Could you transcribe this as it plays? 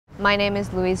My name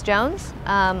is Louise Jones.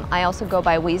 I also go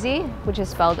by Wheezy, which is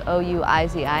spelled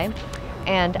O-U-I-Z-I,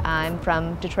 and I'm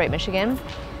from Detroit, Michigan,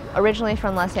 originally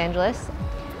from Los Angeles.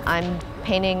 I'm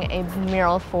painting a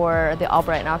mural for the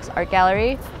Albright-Knox Art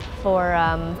Gallery for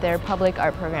their public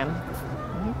art program.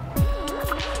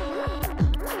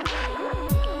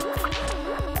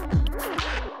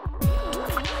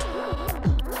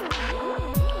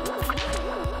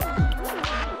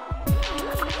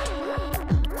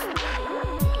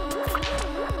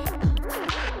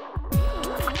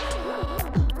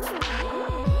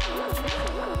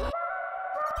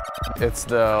 It's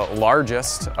the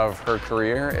largest of her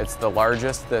career. It's the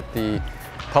largest that the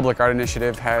Public Art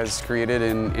Initiative has created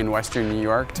in Western New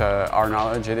York. To our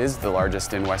knowledge, it is the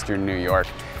largest in Western New York.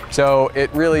 So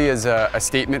it really is a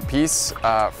statement piece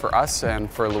for us and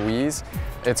for Louise.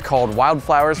 It's called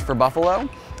Wildflowers for Buffalo,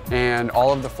 and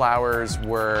all of the flowers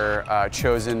were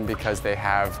chosen because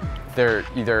they're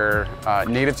either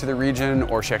native to the region,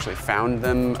 or she actually found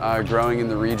them growing in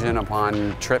the region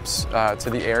upon trips to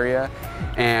the area.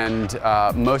 And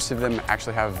most of them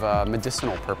actually have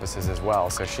medicinal purposes as well.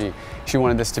 So she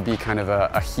wanted this to be kind of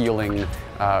a healing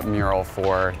mural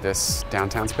for this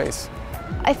downtown space.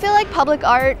 I feel like public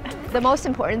art, the most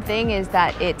important thing is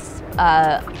that it's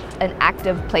an act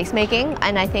of placemaking,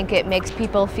 and I think it makes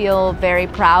people feel very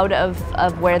proud of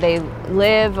where they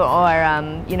live,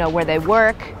 or you know, where they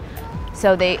work.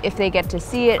 So if they get to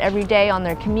see it every day on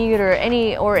their commute,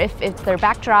 or if it's their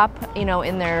backdrop, you know,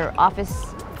 in their office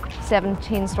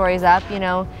 17 stories up, you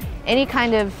know, any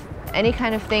kind of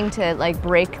thing to like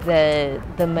break the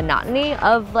monotony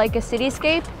of like a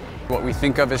cityscape. What we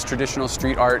think of as traditional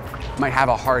street art might have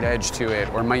a hard edge to it,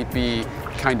 or might be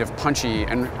kind of punchy,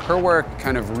 and her work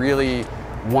kind of really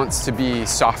wants to be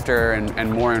softer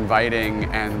and more inviting,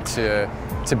 and to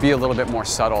be a little bit more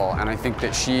subtle. And I think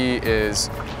that she is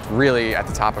really at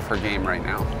the top of her game right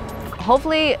now.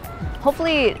 Hopefully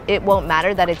it won't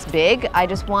matter that it's big. I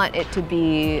just want it to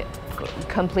be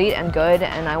complete and good,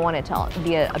 and I want it to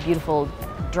be a beautiful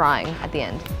drawing at the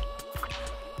end.